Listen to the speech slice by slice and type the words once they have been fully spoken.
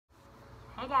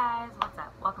guys, what's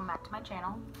up? Welcome back to my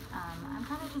channel. I'm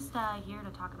kind of just here to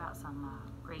talk about some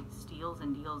great steals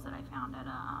and deals that I found at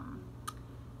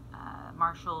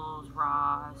Marshall's,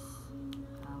 Ross,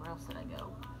 where else did I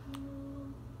go?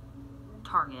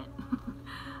 Target.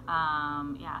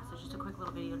 Yeah, so just a quick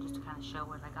little video just to kind of show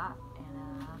what I got,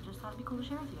 and just thought it'd be cool to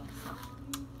share with you guys, so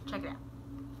check it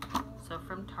out. So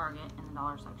from Target in the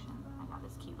dollar section, I got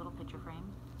this cute little picture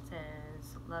frame. It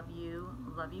says, love you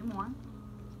more.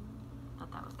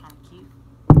 Thought that was kind of cute.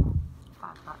 $5.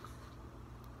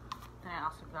 Then I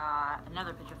also got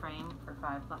another picture frame for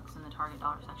 $5 in the Target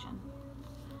dollar section.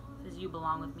 It says, you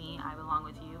belong with me, I belong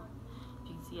with you. If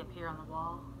you can see up here on the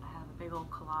wall, I have a big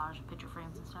old collage of picture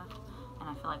frames and stuff, and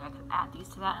I feel like I could add these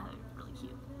to that, and they're really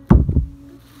cute.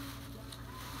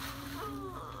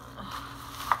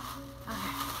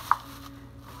 Okay,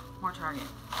 more Target.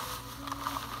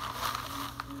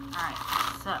 Alright,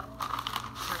 so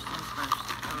first things first,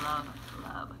 I love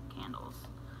candles.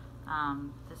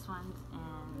 This one's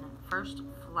in First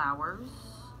Flowers.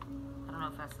 I don't know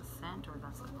if that's the scent or if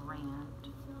that's the brand.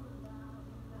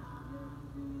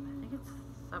 I think it's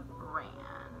the brand.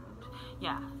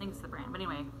 Yeah, I think it's the brand. But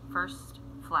anyway, First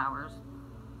Flowers.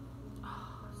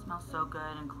 Oh, it smells so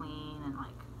good and clean and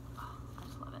like, oh, I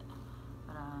just love it.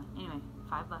 But anyway,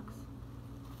 $5. Thought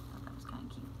that was kind of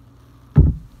cute.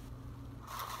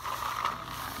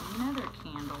 Another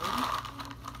candle,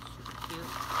 super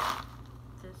cute.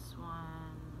 This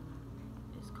one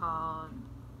is called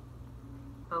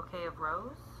Bouquet of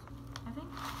Rose, I think.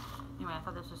 Anyway, I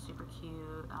thought this was super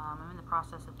cute. I'm in the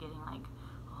process of getting like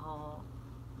a whole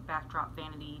backdrop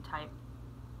vanity type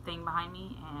thing behind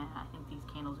me, and I think these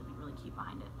candles would be really cute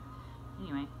behind it.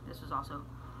 Anyway, this was also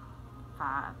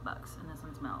 $5, and this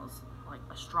one smells like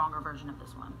a stronger version of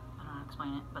this one. I don't know how to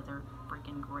explain it, but they're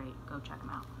freaking great. Go check them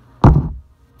out.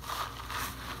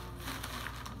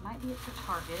 Might be it for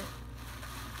Target.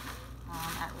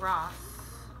 At Ross,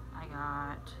 I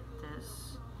got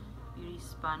this beauty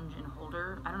sponge and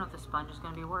holder. I don't know if the sponge is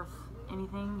going to be worth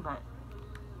anything, but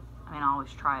I mean, I'll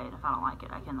always try it. If I don't like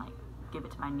it, I can like give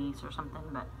it to my niece or something.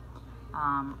 But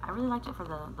I really liked it for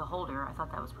the holder. I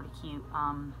thought that was pretty cute.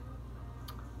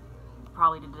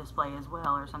 Probably to display as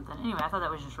well or something. Anyway, I thought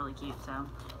that was just really cute. So,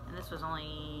 and this was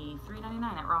only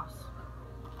 $3.99 at Ross.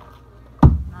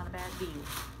 Not a bad deal.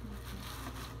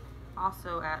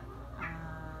 Also at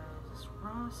is this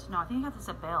Ross? No, I think I got this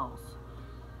at Bealls.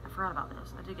 I forgot about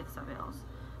this. I did get this at Bealls.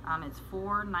 It's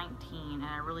 $4.19, and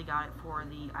I really got it for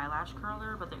the eyelash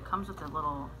curler, but it comes with a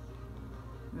little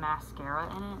mascara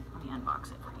in it. Let me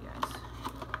unbox it for you guys.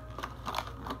 I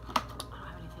don't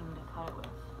have anything to cut it with.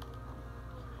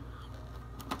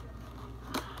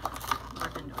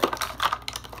 Rip into it.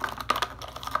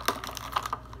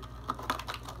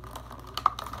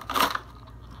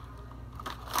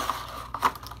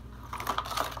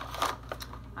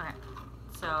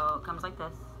 Comes like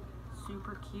this.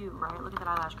 Super cute, right? Look at that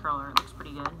eyelash curler. It looks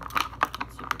pretty good.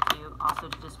 It's super cute. Also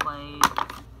to display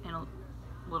in a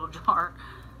little jar.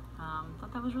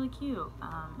 Thought that was really cute.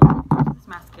 This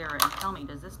mascara, and tell me,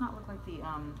 does this not look like the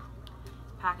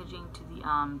packaging to the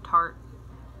Tarte?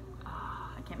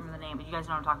 I can't remember the name, but you guys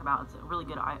know what I'm talking about. It's a really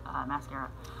good mascara.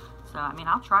 So, I mean,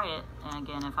 I'll try it, and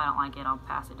again, if I don't like it, I'll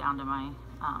pass it down to my,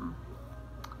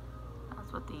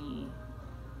 that's what the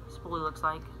spoolie looks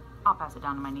like. I'll pass it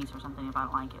down to my niece or something if I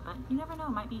don't like it, but you never know, it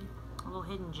might be a little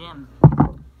hidden gem.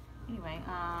 Anyway,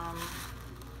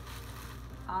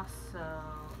 also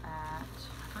at,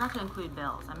 I forgot to include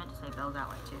Bealls. I meant to say Bealls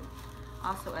Outlet too.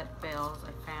 Also at Bealls,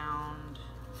 I found,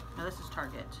 no, this is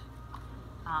Target,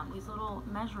 these little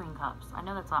measuring cups. I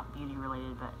know that's not beauty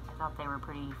related, but I thought they were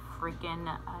pretty freaking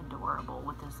adorable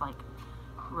with this like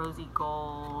rosy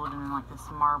gold and then like this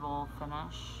marble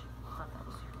finish. I thought that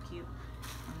was super cute.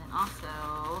 And then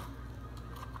also,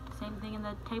 same thing in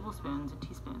the tablespoons and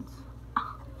teaspoons.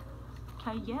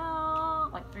 Okay, yeah,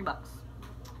 like $3.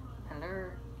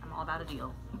 Hello, I'm all about a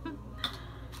deal.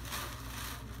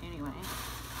 Anyway,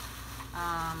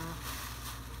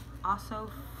 also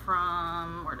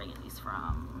from, where did I get these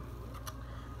from?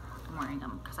 I'm wearing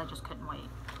them because I just couldn't wait.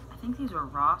 I think these were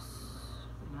Ross.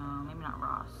 No, maybe not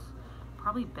Ross.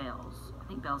 Probably Bealls. I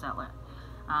think Bealls Outlet.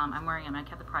 I'm wearing them. I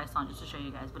kept the price on just to show you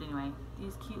guys. But anyway,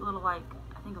 these cute little, like,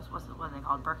 I think it was, what are they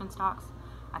called? Birkenstocks.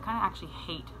 I kind of actually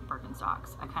hate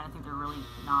Birkenstocks. I kind of think they're really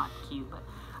not cute. But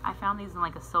I found these in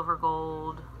like a silver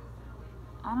gold.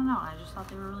 I don't know. I just thought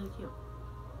they were really cute.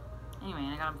 Anyway,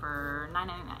 and I got them for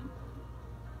 $9.99.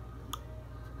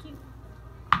 Cute.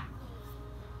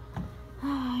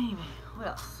 Anyway, what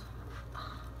else?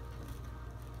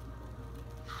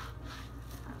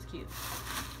 That was cute.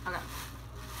 Okay.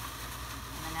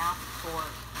 And now for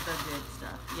the good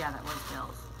stuff. Yeah, that was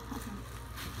Bealls.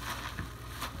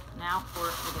 Now for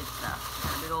the good stuff.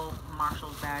 Got a big old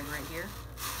Marshall's bag right here.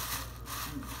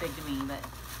 And it's big to me, but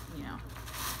you know.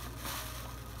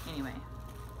 Anyway,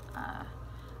 I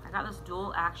got this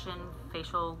dual action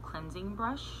facial cleansing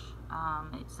brush.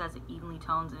 It says it evenly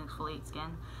tones and exfoliates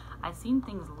skin. I've seen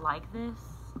things like this,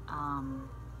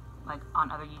 like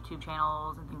on other YouTube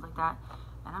channels and things like that.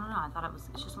 And I don't know, I thought it's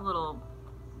just a little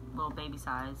baby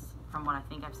size from what I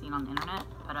think I've seen on the internet.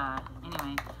 But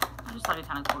anyway, I just thought it'd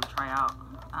be kind of cool to try out.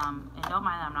 And don't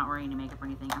mind that I'm not wearing any makeup or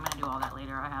anything. I'm gonna do all that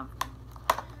later. I have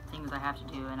things I have to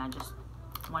do, and I just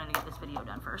wanted to get this video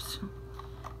done first.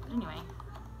 But anyway,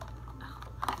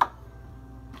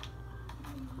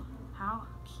 how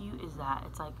cute is that?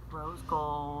 It's like rose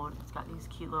gold. It's got these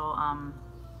cute little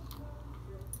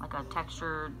like a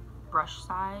textured brush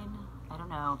side. I don't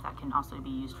know if that can also be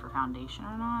used for foundation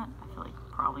or not. I feel like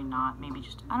probably not. Maybe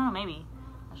just, I don't know, maybe.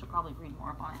 I should probably read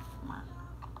more up on it.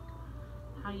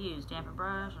 How to use dampen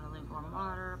brush and lukewarm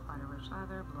water, apply to rich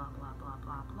lather, blah, blah, blah,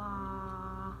 blah,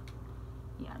 blah.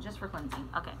 Yeah, just for cleansing.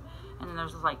 Okay. And then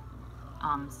there's this like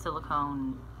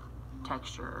silicone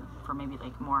texture for maybe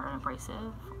like more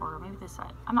abrasive, or maybe this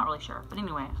side. I'm not really sure. But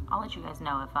anyway, I'll let you guys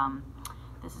know if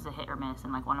this is a hit or miss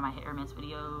in like one of my hit or miss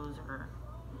videos or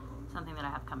something that I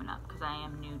have coming up, because I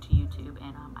am new to YouTube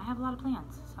and I have a lot of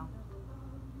plans. So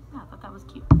yeah, I thought that was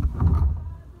cute. What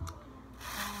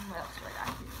else do I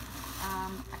got here?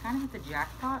 I kind of hit the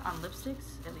jackpot on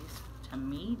lipsticks, at least to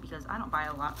me, because I don't buy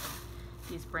a lot of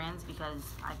these brands because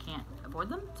I can't afford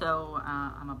them. So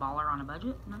I'm a baller on a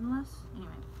budget nonetheless.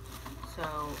 Anyway, so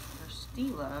there's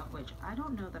Stilla, which I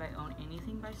don't know that I own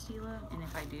anything by Stilla, and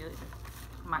if I do, it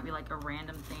might be like a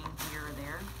random thing here or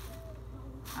there.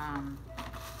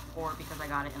 Or because I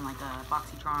got it in like a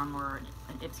BoxyCharm or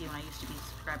an Ipsy when I used to be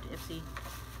subscribed to Ipsy.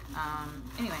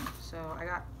 Anyway, so I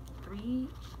got 3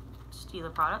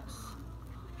 Stilla products.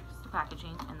 This is the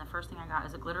packaging, and the first thing I got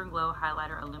is a Glitter and Glow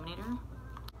Highlighter Illuminator.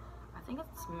 I think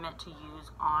it's meant to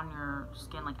use on your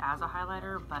skin like as a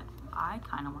highlighter, but I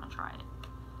kind of want to try it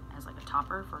as like a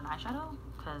topper for an eyeshadow,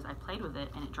 because I played with it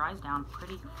and it dries down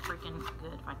pretty freaking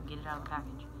good if I can get it out of the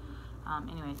package.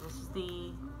 Anyway, this is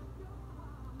the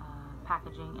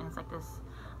packaging, and it's like this.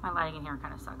 My lighting in here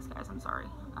kind of sucks, guys, I'm sorry.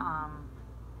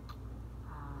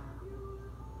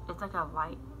 It's like a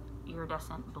light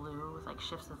iridescent blue with like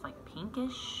shifts of like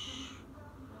pinkish.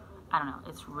 I don't know,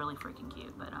 it's really freaking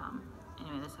cute. But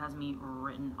anyway, this has me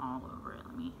written all over it.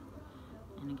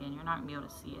 And again, you're not gonna be able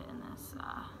to see it in this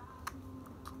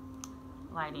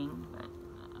lighting, but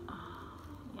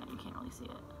yeah, you can't really see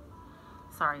it.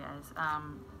 Sorry guys.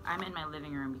 I'm in my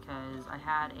living room because I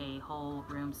had a whole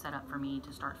room set up for me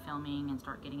to start filming and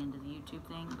start getting into the YouTube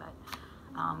thing, but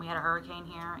we had a hurricane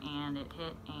here and it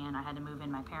hit, and I had to move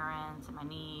in my parents and my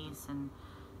niece, and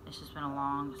it's just been a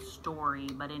long story.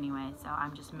 But anyway, so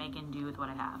I'm just making do with what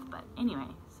I have. But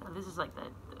anyway, so this is like the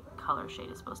color shade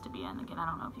it's supposed to be in. Again, I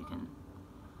don't know if you can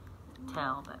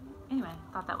tell, but anyway,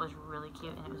 I thought that was really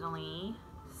cute, and it was only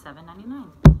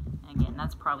 $7.99. And again,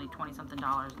 that's probably $20-something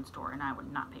in store, and I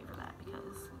would not pay for that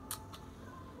because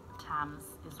times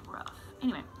is rough.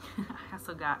 Anyway, I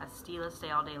also got a Stilla Stay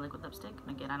All Day liquid lipstick.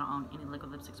 And again, I don't own any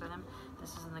liquid lipsticks for them.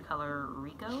 This is in the color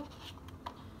Rico.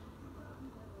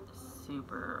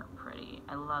 Super pretty.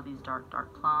 I love these dark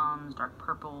plums, dark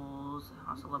purples.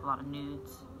 I also love a lot of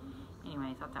nudes.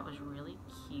 Anyway, I thought that was really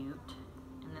cute.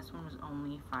 And this one was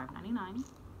only $5.99. I'll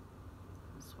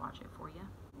swatch it for you.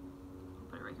 I'll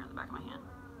put it right here on the back of my hand.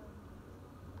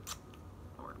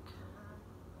 Work.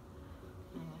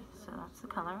 Anyway, so that's the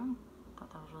color.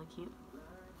 Thought that was really cute.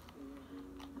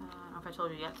 I don't know if I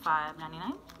told you yet,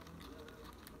 $5.99.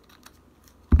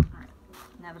 Alright,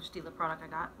 another Stilla product I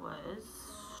got was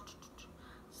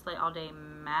Slay All Day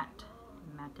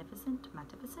Matteificent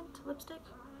lipstick.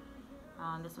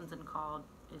 This one's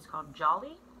is called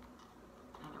Jolly.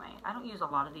 Anyway, I don't use a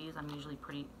lot of these. I'm usually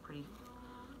pretty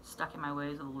stuck in my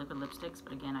ways with liquid lipsticks,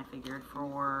 but again, I figured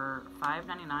for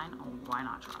 $5.99, oh, why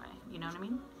not try? You know what I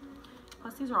mean?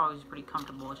 Plus, these are always pretty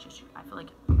comfortable. It's just, I feel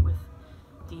like with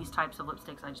these types of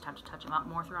lipsticks, I just have to touch them up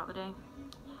more throughout the day.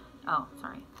 Oh,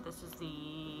 sorry. This is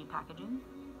the packaging.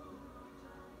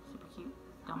 Super cute.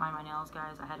 Don't mind my nails,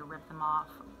 guys. I had to rip them off.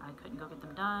 I couldn't go get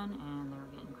them done, and they were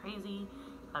getting crazy.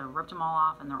 I ripped them all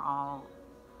off, and they're all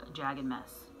a jagged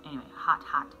mess. Anyway,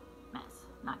 hot mess.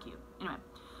 Not cute. Anyway,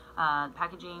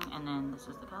 packaging, and then this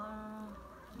is the color.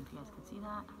 I don't know if you guys can see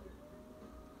that.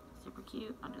 Super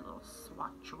cute. I'll do a little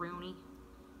swatcheroonie.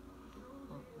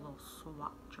 Little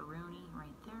swatcheroonie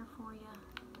right there for you.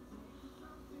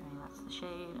 Very that's the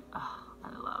shade. Oh,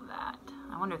 I love that.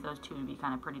 I wonder if those two would be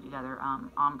kind of pretty together,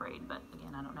 ombre, but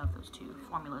again, I don't know if those two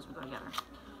formulas would go together.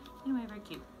 Anyway, very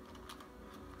cute.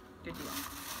 Good deal.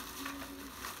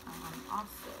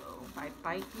 Also, by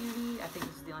Bite Beauty, I think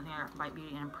this is the only thing I got from Bite Beauty,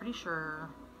 and I'm pretty sure,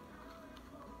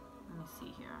 let me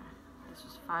see here. This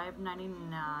was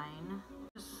 $5.99.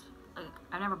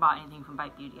 I've never bought anything from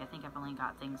Bite Beauty. I think I've only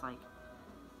got things like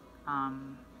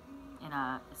in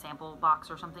a sample box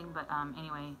or something, but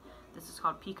anyway, this is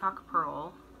called Peacock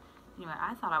Pearl. Anyway,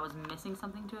 I thought I was missing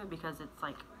something to it because it's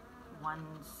like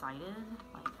one-sided,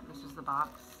 like this is the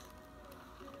box.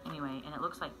 Anyway, and it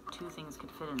looks like two things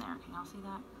could fit in there. Can y'all see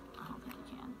that? I don't think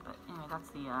you can, but anyway,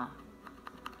 that's the, I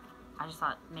just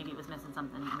thought maybe it was missing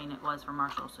something. I mean, it was from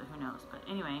Marshall, so who knows, but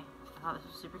anyway, I thought this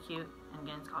was super cute, and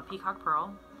again, it's called Peacock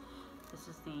Pearl. This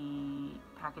is the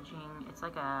packaging. It's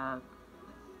like a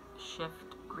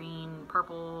shift green,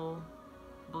 purple,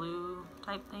 blue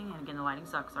type thing, and again, the lighting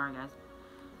sucks, sorry guys.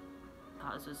 I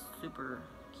thought this was super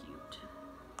cute.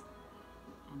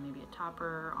 And maybe a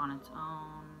topper on its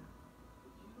own.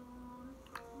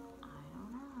 I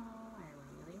don't know, I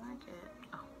really like it.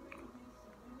 Oh.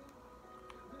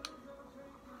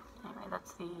 Anyway,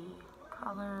 that's the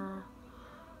color.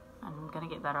 I'm gonna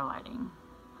get better lighting.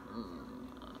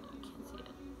 Can't see it.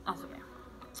 That's okay.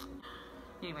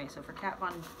 Anyway, so for Kat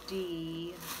Von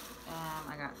D,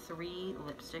 I got 3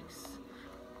 lipsticks,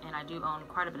 and I do own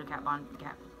quite a bit of Kat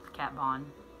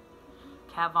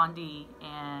Von D,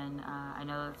 and I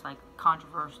know it's like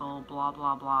controversial, blah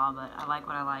blah blah, but I like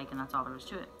what I like, and that's all there is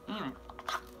to it. Anyway,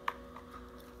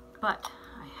 but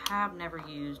I have never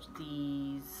used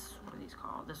these. What are these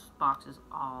called? This box is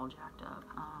all jacked up.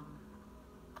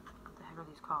 What the heck are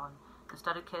these called? The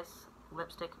Studded Kiss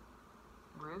Lipstick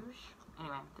Rouge.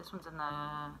 Anyway, this one's in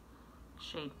the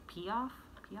shade Piaf.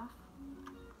 I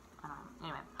don't know.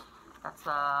 Anyway, that's the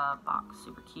box.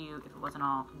 Super cute. If it wasn't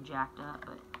all jacked up,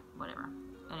 but whatever.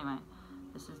 Anyway,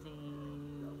 this is the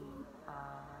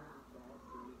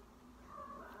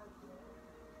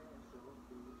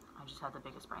I just had the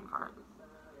biggest brain fart.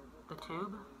 The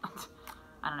tube?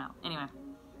 I don't know. Anyway,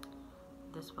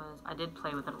 this was, I did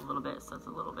play with it a little bit, so it's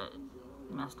a little bit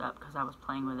messed up because I was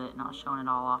playing with it and I was showing it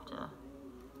all off to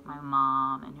my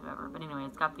mom and whoever. But anyway,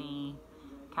 it's got the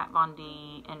Kat Von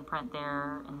D imprint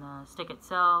there and the stick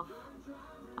itself.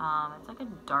 It's like a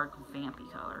dark vampy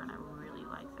color, and I really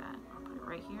like that. I'll put it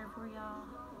right here for y'all.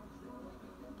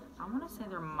 I want to say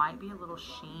there might be a little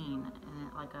sheen in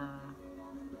it, like a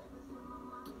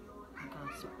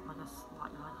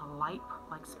light,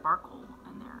 like sparkle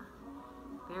in there.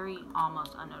 Very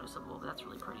almost unnoticeable, but that's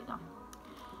really pretty though.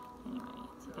 Anyway,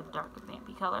 it's like a dark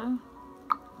vampy color.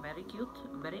 Very cute,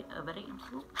 very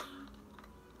cute.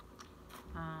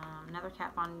 Another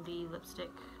Kat Von D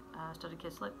lipstick, Studded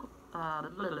Kiss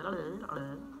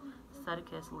Studded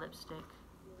Kiss lipstick,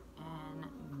 and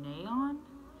neon.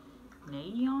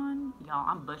 Y'all,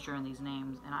 I'm butchering these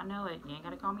names, and I know it. You ain't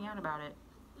gotta call me out about it.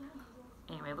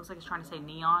 Anyway, it looks like it's trying to say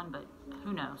neon, but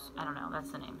who knows? I don't know.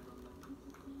 That's the name.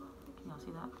 Can y'all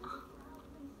see that?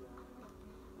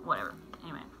 Whatever.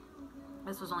 Anyway,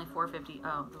 this was only $4.50.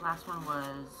 Oh, the last one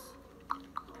was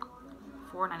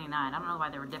 $4.99. I don't know why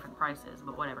there were different prices,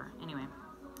 but whatever. Anyway,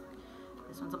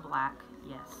 this one's a black.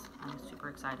 Yes, I'm super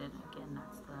excited. Again,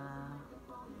 that's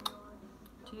the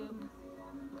tube,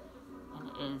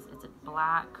 and it's a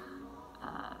black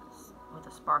with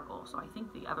a sparkle. So I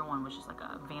think the other one was just like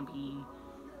a vampy,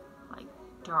 like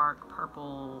dark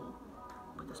purple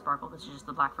with a sparkle. This is just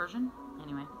the black version.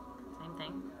 Anyway, same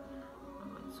thing.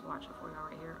 I'm going to swatch it for y'all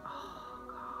right here. Oh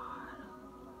god,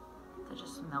 that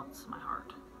just melts my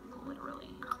heart,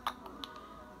 literally.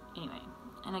 Anyway,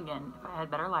 and again, if I had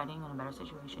better lighting and a better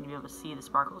situation, you'd be able to see the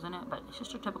sparkles in it, but it's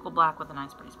just a typical black with a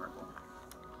nice pretty sparkle.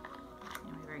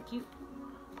 Anyway, very cute.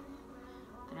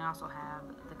 Then I also have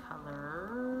the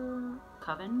color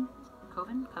Kevyn,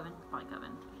 probably Kevyn.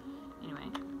 Anyway,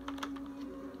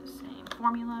 same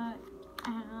formula.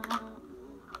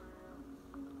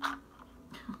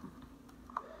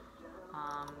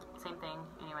 Same thing.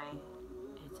 Anyway,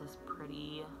 it's this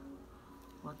pretty,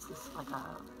 what's this, like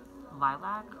a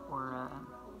lilac or a,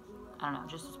 I don't know,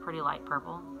 just this pretty light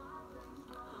purple.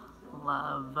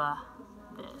 Love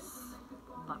this.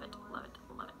 Love it, love it,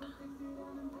 love it.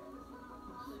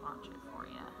 Swatch it for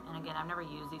you. And again, I've never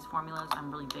used these formulas.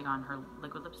 I'm really big on her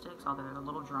liquid lipsticks, although they're a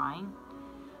little drying.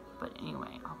 But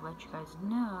anyway, I'll let you guys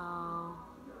know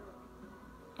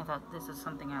if this is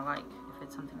something I like. If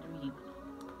it's something to be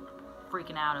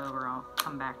freaking out over, I'll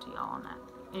come back to y'all on that.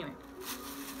 Anyway,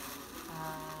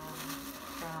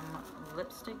 from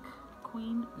Lipstick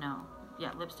Queen. No,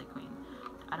 yeah, Lipstick Queen.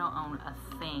 I don't own a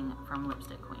thing from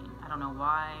Lipstick Queen. I don't know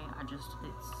why. It's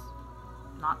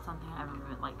not something I ever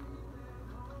like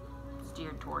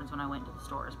steered towards when I went to the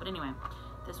stores. But anyway,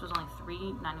 this was only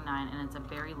 $3.99, and it's a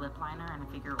berry lip liner, and I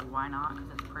figure why not,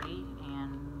 because it's pretty,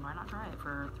 and why not try it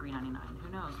for $3.99? Who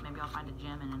knows? Maybe I'll find a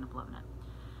gem and end up loving it.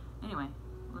 Anyway,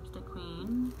 Lipstick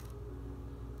Queen.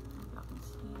 Hope y'all can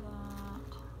see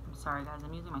that. I'm sorry guys,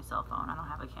 I'm using my cell phone. I don't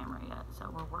have a camera yet, so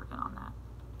we're working on that.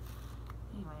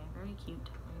 Anyway, very cute,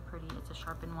 very pretty. It's a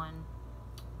sharpened one.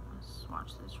 Let's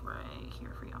swatch this right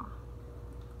here for y'all.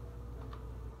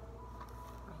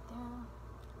 Right there.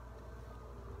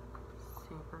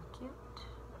 Super cute.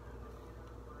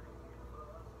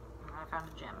 I found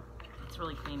a gem. It's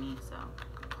really creamy, so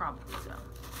probably so.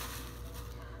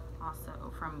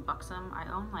 Also from Buxom, I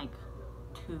own like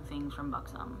 2 things from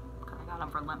Buxom because I got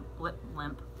them for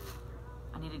limp.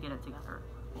 I need to get it together.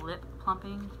 Lip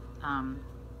plumping.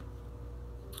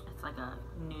 It's like a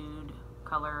nude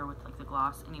color with like the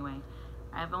gloss. Anyway,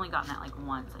 I've only gotten that like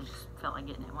once. I just felt like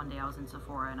getting it one day. I was in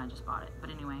Sephora and I just bought it. But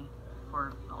anyway,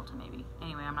 or Ulta maybe.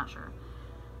 Anyway, I'm not sure.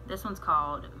 This one's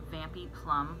called Vampy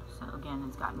Plum. So again,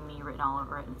 it's got me written all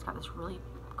over it, and it's got this really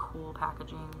cool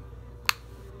packaging.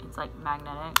 It's like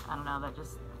magnetic. I don't know, that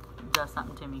just does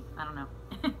something to me. I don't know.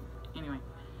 Anyway,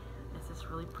 it's this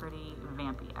really pretty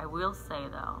vampy. I will say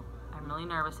though, I'm really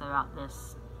nervous about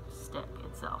this stick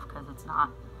itself because it's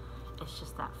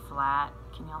just that flat.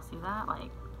 Can y'all see that?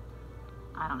 Like,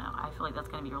 I don't know. I feel like that's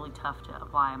going to be really tough to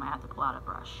apply. I might have to pull out a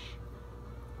brush.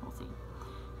 We'll see.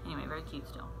 Anyway, very cute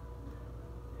still.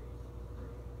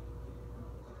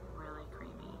 Really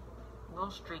creamy. A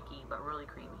little streaky, but really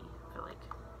creamy. I feel like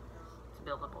it's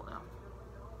buildable though.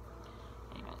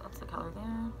 Anyway, that's the color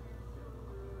there.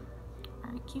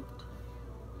 Very cute.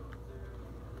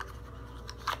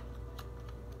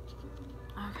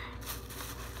 Okay.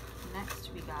 Next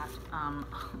we got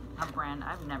a brand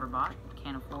I've never bought,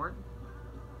 can't afford,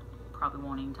 probably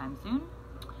won't anytime soon,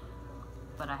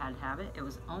 but I had to have it. It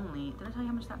was only, did I tell you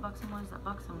how much that Buxom was? That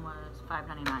Buxom was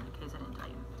 $5.99 in case I didn't tell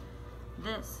you.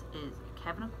 This is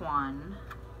Kevyn Aucoin,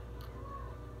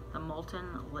 the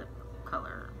Molten Lip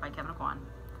Color by Kevyn Aucoin,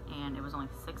 and it was only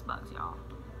 $6, y'all.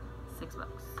 $6.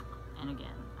 And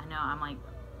again, I know I'm like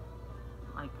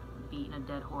beating a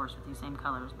dead horse with these same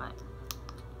colors, but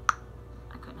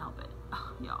I couldn't help it.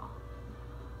 Oh, y'all.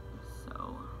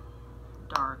 So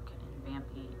dark and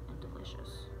vampy and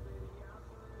delicious.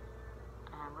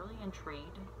 And I'm really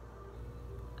intrigued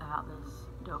about this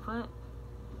doe foot.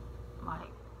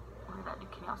 Like, look at that.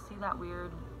 Can y'all see that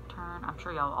weird turn? I'm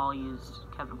sure y'all all used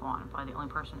Kevyn Aucoin. I'm probably the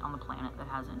only person on the planet that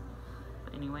hasn't.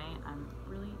 But anyway, I'm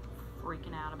really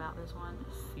freaking out about this one.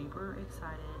 Super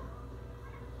excited.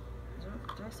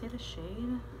 Did I say the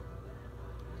shade?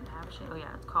 Does it have a shade? Oh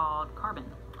yeah, it's called Carbon.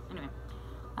 Anyway,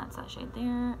 that's that shade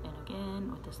there. And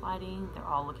again, with this lighting, they're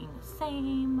all looking the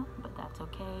same, but that's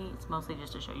okay. It's mostly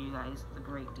just to show you guys the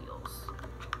great deals.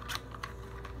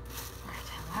 Alright,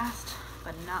 and last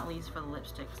but not least for the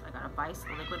lipsticks, I got a Vice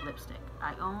liquid lipstick.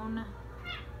 I own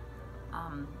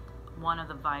one of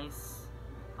the Vice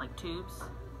like tubes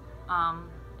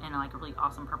in like a really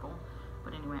awesome purple,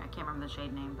 but anyway, I can't remember the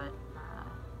shade name, but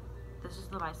this is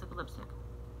the Vice liquid lipstick.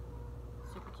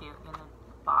 Super cute, and the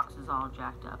box is all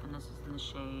jacked up, and this is in the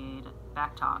shade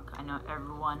Back Talk. I know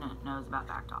everyone knows about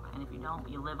Back Talk, and if you don't,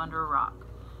 you live under a rock.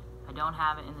 I don't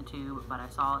have it in the tube, but I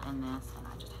saw it in this, and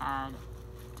I just had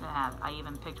to have it. I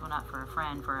even picked one up for a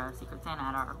friend for a Secret Santa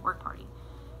at our work party.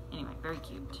 Anyway, very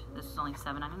cute. This is only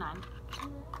 $7.99.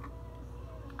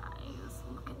 Guys,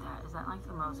 look at that. Is that like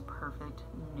the most perfect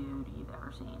nude you've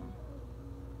ever seen?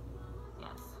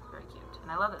 Yes, very cute.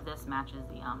 And I love that this matches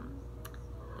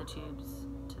the tubes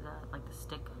to the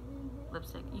stick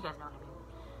lipstick. You guys know what I mean.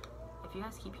 If you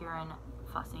guys keep hearing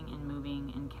fussing and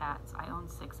moving and cats, I own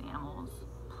 6 animals,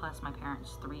 plus my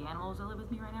parents' 3 animals that live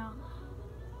with me right now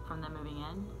from them moving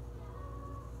in.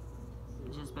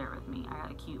 Just bear with me. I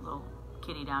got a cute little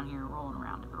kitty down here rolling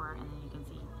around everywhere, and then you can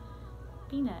see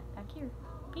Peanut back here.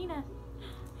 Peanut.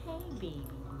 Hey, baby.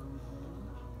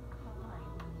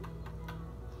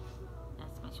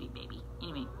 That's my sweet baby.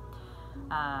 Anyway,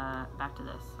 back to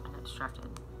this. I got distracted.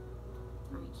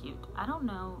 Very cute. I don't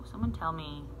know. Someone tell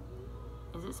me,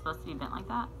 is it supposed to be bent like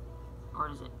that? Or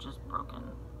is it just broken?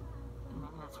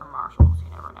 Maybe that's from Marshalls. You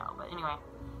never know. But anyway,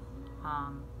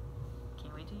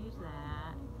 can't wait to use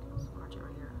that. Let's watch it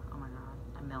right here. Oh my god.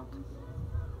 I melt.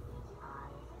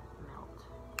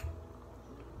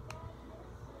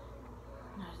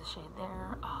 There's the shade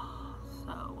there. Oh,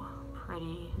 so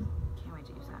pretty. Can't wait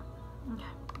to use that.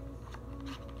 Okay.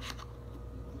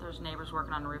 There's neighbors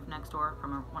working on the roof next door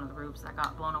from one of the roofs that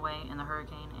got blown away in the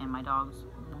hurricane, and my dogs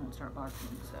won't start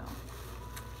barking, so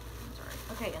that's alright.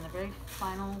 Okay, and the very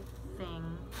final thing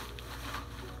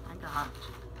I got,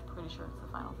 pretty sure it's the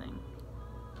final thing.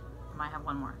 I might have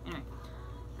one more. Anyway,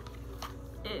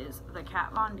 is the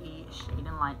Kat Von D Shade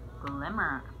and Light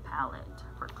Glimmer palette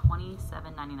for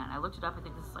 $27.99. I looked it up. I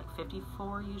think this is like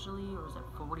 $54 usually, or is it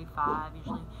 $45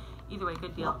 usually? Either way,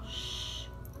 good deal. Shh.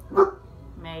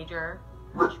 Major.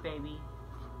 Hush, baby.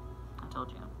 I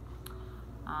told you.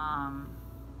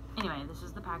 Anyway, this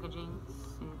is the packaging.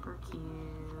 Super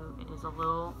cute. It is a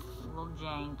little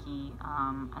janky.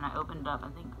 And I opened it up. I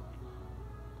think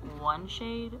one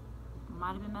shade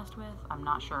might have been messed with. I'm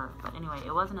not sure. But anyway,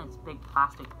 it wasn't its big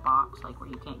plastic box, like where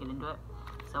you can't get into it.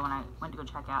 So when I went to go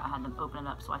check out, I had them open it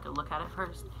up so I could look at it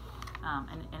first.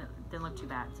 And it didn't look too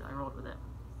bad, so I rolled with it.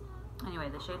 Anyway,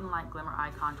 the Shade and Light Glimmer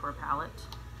Eye Contour Palette.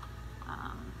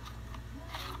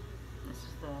 This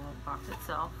is the box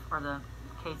itself, or the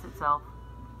case itself.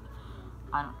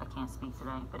 I can't speak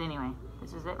today, but anyway,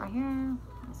 this is it right here.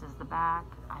 This is the back.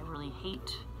 I really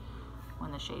hate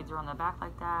when the shades are on the back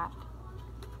like that,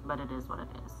 but it is what it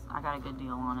is. I got a good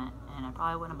deal on it, and I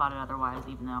probably wouldn't have bought it otherwise,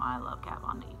 even though I love Kat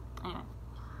Von D. Anyway,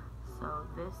 so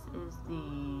this is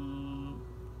the,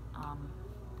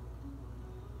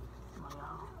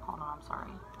 hold on, I'm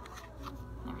sorry.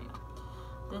 There we go.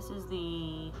 This is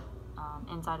the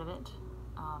inside of it,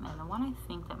 and the one I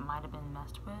think that might have been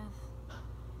messed with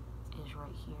is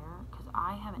right here, because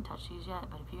I haven't touched these yet,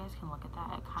 but if you guys can look at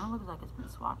that, it kind of looks like it's been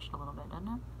swatched a little bit, doesn't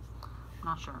it? I'm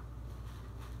not sure.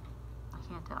 I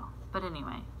can't tell. But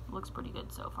anyway, it looks pretty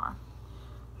good so far.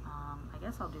 I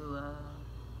guess I'll do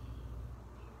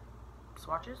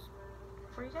swatches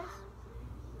for you guys.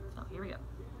 So here we go.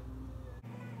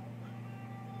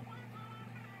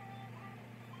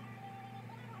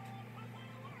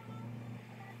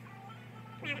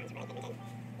 Wow, that was really good.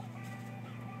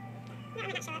 No, I'm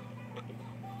not sure.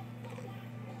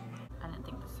 I didn't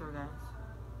think this through, guys.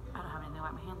 I don't have anything to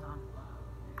wipe my hands on.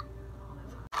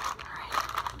 Alright,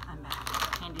 I'm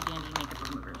back. Handy dandy makeup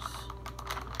removers.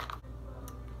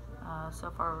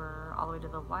 So far we're all the way to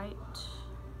the white.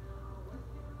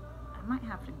 I might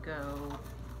have to go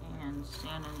and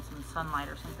stand in some sunlight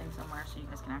or something somewhere so you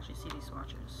guys can actually see these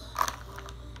swatches.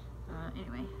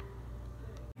 Anyway.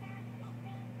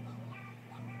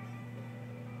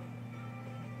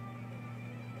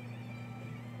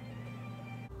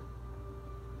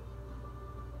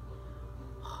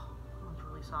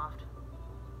 Soft.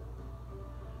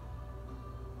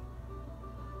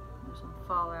 There's some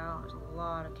fallout. There's a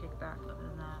lot of kickback up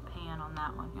in the pan on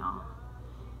that one, y'all.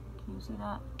 Can you see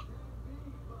that?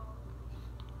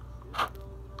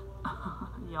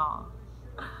 Y'all.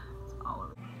 It's all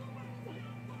over.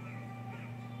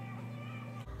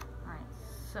 Alright,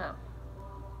 so.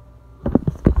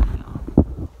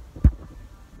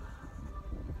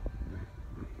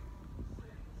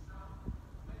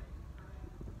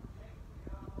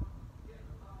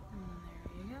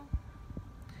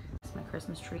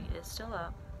 Christmas tree is still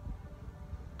up.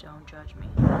 Don't judge me.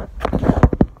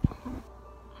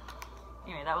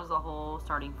 Anyway, that was the whole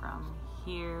starting from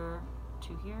here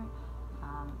to here.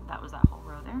 That was that whole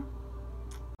row there.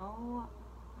 Oh,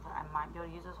 I might be able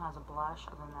to use this one as a blush.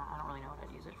 Other than that, I don't really know what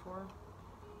I'd use it for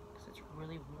because it's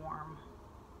really warm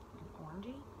and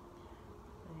orangey.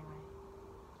 But anyway,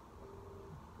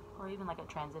 or even like a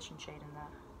transition shade in the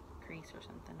crease or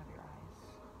something of your eyes.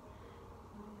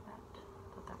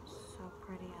 That was so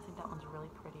pretty. I think that one's really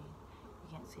pretty. You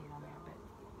can't see it on there, but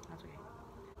that's okay.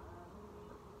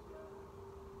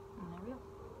 And there we go.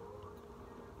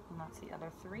 And that's the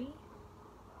other three.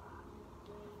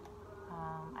 I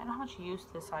don't know how much use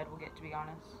this side will get, to be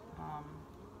honest.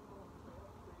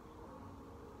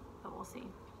 But we'll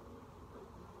see.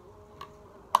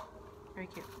 Very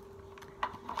cute.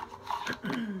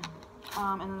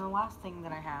 And then the last thing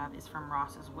that I have is from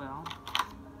Ross as well.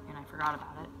 And I forgot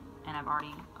about it. And I've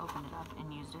already opened it up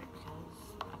and used it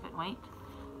because I couldn't wait.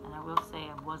 And I will say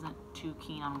I wasn't too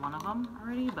keen on one of them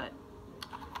already, but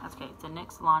that's okay. It's a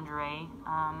NYX lingerie.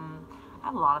 I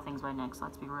have a lot of things by NYX,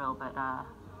 let's be real, but I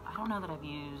don't know that I've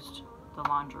used the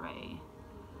lingerie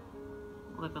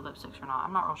liquid lipsticks or not.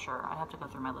 I'm not real sure. I have to go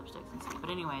through my lipsticks and see.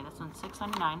 But anyway, this one's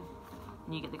 $6.99,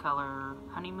 and you get the color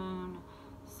Honeymoon,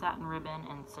 Satin Ribbon,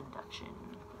 and Seduction.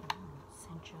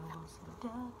 Sensual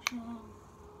Seduction.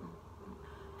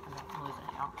 I'm losing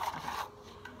it, y'all. Okay.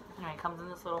 Anyway, it comes in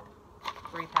this little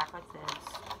 3-pack like this.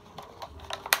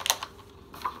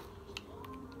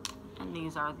 And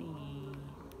these are the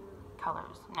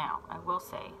colors. Now, I will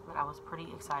say that I was pretty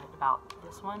excited about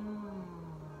this one.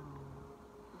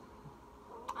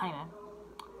 Honeymoon.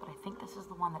 But I think this is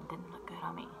the one that didn't look good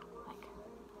on me. Like,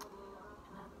 if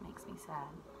that makes makes me sad.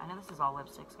 I know this is all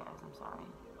lipsticks, guys. I'm sorry.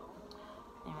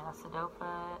 Anyway, that's the doe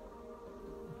foot.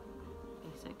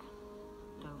 Basic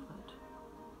doe foot.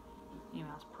 Anyway,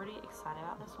 I was pretty excited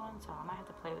about this one, so I might have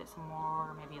to play with it some more,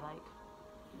 or maybe like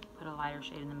put a lighter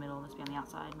shade in the middle, this be on the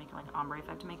outside, make it like an ombre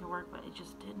effect to make it work, but it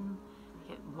just didn't,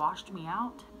 it washed me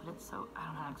out, but it's so, I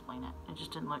don't know how to explain it. It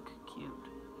just didn't look cute.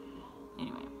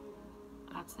 Anyway,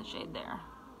 that's the shade there.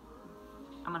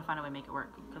 I'm gonna find a way to make it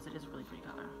work, because it is a really pretty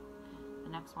color. The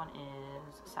next one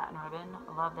is Satin Ribbon.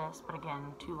 I love this, but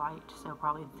again, too light, so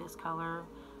probably this color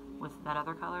with that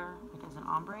other color, like as an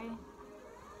ombre,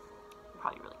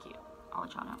 probably really cute. I'll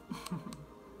let y'all know.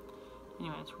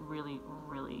 Anyway, it's really,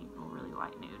 really, really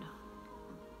light nude.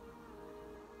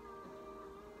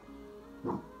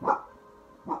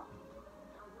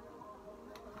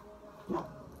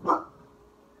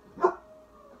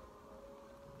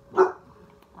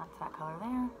 That's that color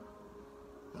there.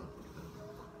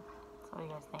 So what do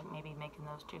you guys think? Maybe making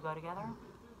those two go together?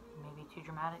 Maybe too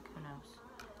dramatic? Who knows?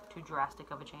 Too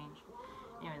drastic of a change.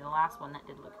 Anyway, the last one that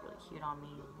did look really cute on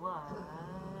me was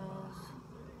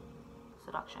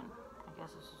Seduction. I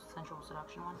guess this is a sensual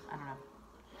seduction one. I don't know.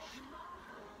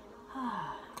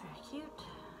 Very cute.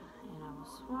 And I will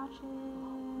swatch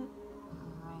it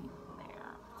right there.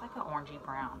 It's like an orangey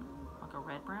brown. Like a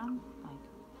red brown. Like,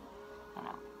 I don't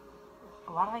know.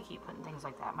 Why do I keep putting things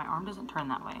like that? My arm doesn't turn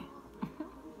that way.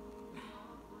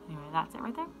 Anyway, that's it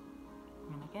right there.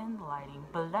 And again, the lighting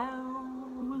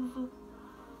below.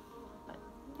 But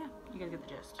yeah, you guys get the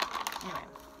gist. Anyway,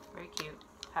 very cute.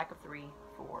 Pack of 3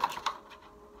 for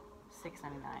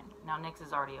 $6.99. Now NYX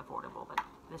is already affordable, but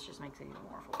this just makes it even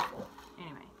more affordable.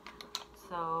 Anyway,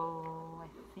 so I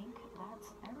think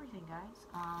that's everything, guys.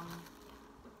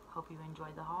 Hope you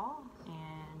enjoyed the haul,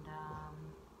 and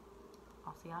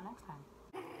I'll see y'all next time.